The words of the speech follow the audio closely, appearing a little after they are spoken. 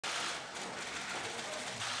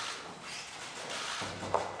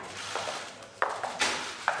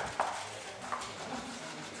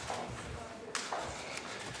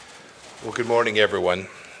Well, good morning, everyone.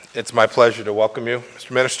 It's my pleasure to welcome you,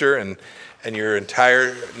 Mr. Minister, and your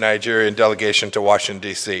entire Nigerian delegation to Washington,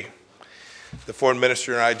 D.C. The Foreign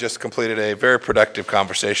Minister and I just completed a very productive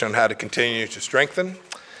conversation on how to continue to strengthen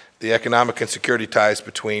the economic and security ties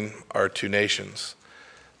between our two nations.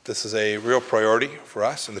 This is a real priority for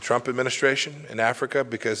us in the Trump administration in Africa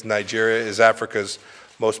because Nigeria is Africa's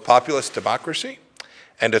most populous democracy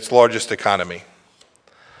and its largest economy.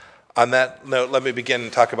 On that note, let me begin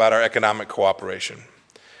and talk about our economic cooperation.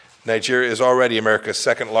 Nigeria is already America's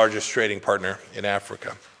second largest trading partner in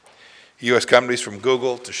Africa. U.S. companies from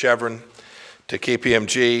Google to Chevron to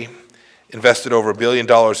KPMG invested over $1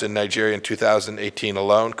 billion in Nigeria in 2018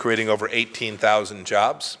 alone, creating over 18,000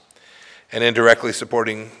 jobs and indirectly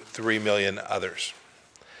supporting 3 million others.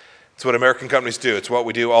 It's what American companies do. It's what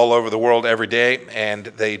we do all over the world every day, and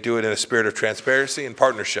they do it in a spirit of transparency and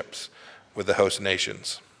partnerships with the host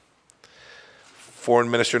nations.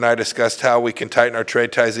 Foreign Minister and I discussed how we can tighten our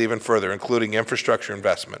trade ties even further, including infrastructure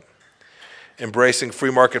investment, embracing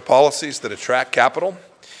free market policies that attract capital,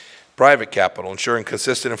 private capital, ensuring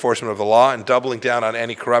consistent enforcement of the law, and doubling down on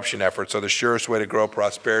anti-corruption efforts are the surest way to grow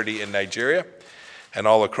prosperity in Nigeria and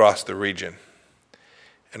all across the region.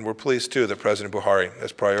 And we're pleased, too, that President Buhari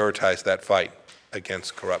has prioritized that fight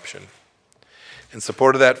against corruption. In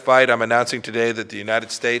support of that fight, I'm announcing today that the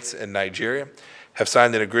United States and Nigeria have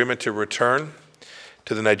signed an agreement to return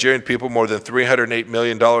to the Nigerian people more than $308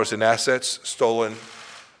 million in assets stolen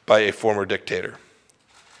by a former dictator.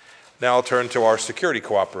 Now I'll turn to our security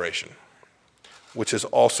cooperation, which has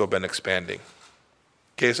also been expanding.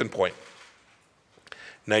 Case in point,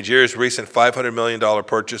 Nigeria's recent $500 million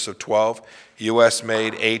purchase of 12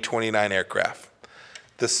 U.S.-made A-29 aircraft.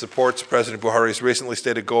 This supports President Buhari's recently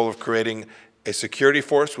stated goal of creating a security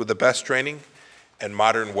force with the best training and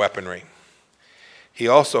modern weaponry. He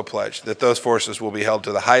also pledged that those forces will be held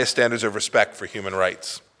to the highest standards of respect for human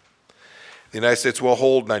rights. The United States will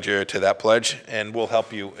hold Nigeria to that pledge and will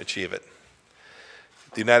help you achieve it.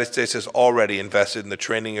 The United States has already invested in the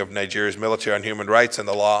training of Nigeria's military on human rights and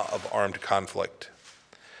the law of armed conflict.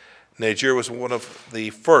 Nigeria was one of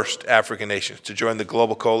the first African nations to join the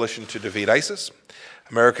global coalition to defeat ISIS.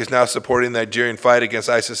 America is now supporting the Nigerian fight against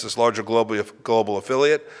ISIS's larger global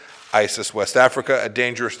affiliate, ISIS West Africa, a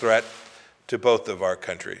dangerous threat to both of our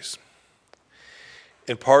countries.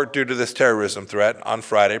 In part due to this terrorism threat, on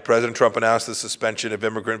Friday, President Trump announced the suspension of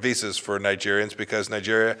immigrant visas for Nigerians because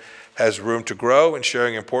Nigeria has room to grow in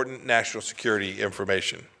sharing important national security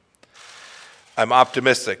information. I'm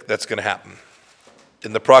optimistic that's going to happen.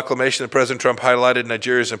 In the proclamation, President Trump highlighted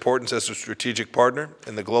Nigeria's importance as a strategic partner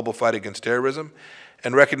in the global fight against terrorism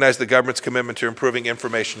and recognized the government's commitment to improving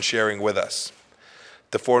information sharing with us.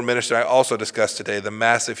 The Foreign Minister and I also discussed today the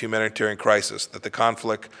massive humanitarian crisis that the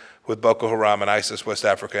conflict with Boko Haram and ISIS West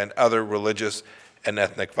Africa and other religious and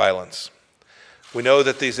ethnic violence. We know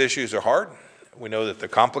that these issues are hard. We know that they're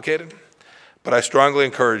complicated. But I strongly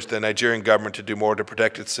encourage the Nigerian government to do more to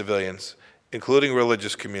protect its civilians, including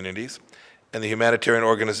religious communities and the humanitarian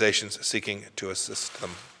organizations seeking to assist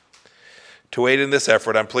them. To aid in this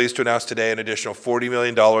effort, I'm pleased to announce today an additional $40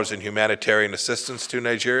 million in humanitarian assistance to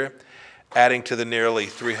Nigeria, adding to the nearly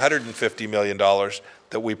 $350 million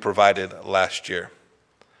that we provided last year.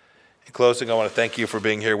 In closing, I want to thank you for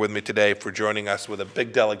being here with me today, for joining us with a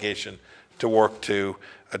big delegation to work to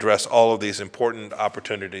address all of these important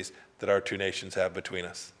opportunities that our two nations have between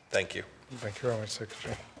us. Thank you. Thank you very much,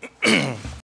 Secretary.